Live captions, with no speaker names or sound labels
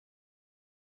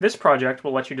This project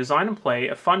will let you design and play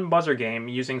a fun buzzer game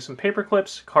using some paper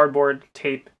clips, cardboard,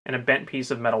 tape, and a bent piece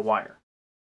of metal wire.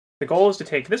 The goal is to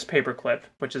take this paper clip,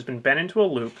 which has been bent into a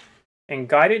loop, and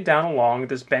guide it down along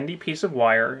this bendy piece of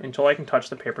wire until I can touch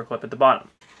the paper clip at the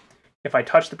bottom. If I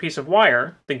touch the piece of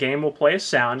wire, the game will play a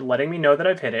sound letting me know that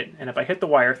I've hit it, and if I hit the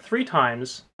wire 3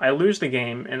 times, I lose the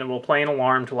game and it will play an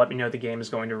alarm to let me know the game is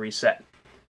going to reset.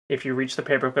 If you reach the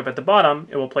paperclip at the bottom,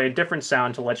 it will play a different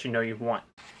sound to let you know you've won.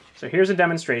 So here's a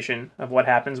demonstration of what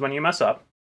happens when you mess up.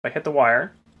 If I hit the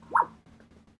wire,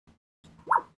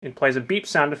 it plays a beep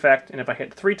sound effect, and if I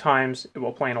hit 3 times, it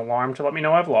will play an alarm to let me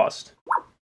know I've lost.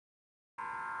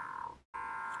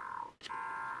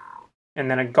 And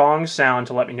then a gong sound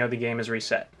to let me know the game is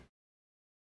reset.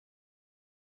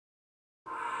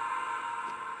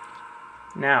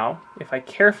 Now, if I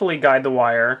carefully guide the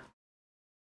wire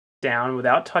down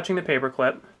without touching the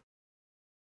paperclip,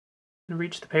 and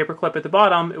reach the paperclip at the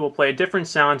bottom, it will play a different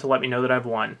sound to let me know that I've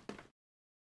won.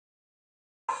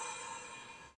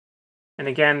 And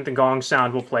again, the gong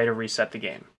sound will play to reset the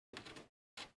game.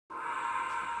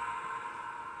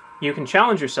 You can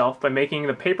challenge yourself by making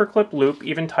the paperclip loop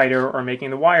even tighter or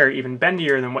making the wire even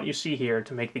bendier than what you see here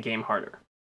to make the game harder.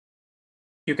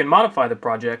 You can modify the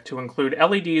project to include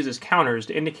LEDs as counters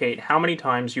to indicate how many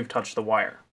times you've touched the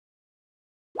wire.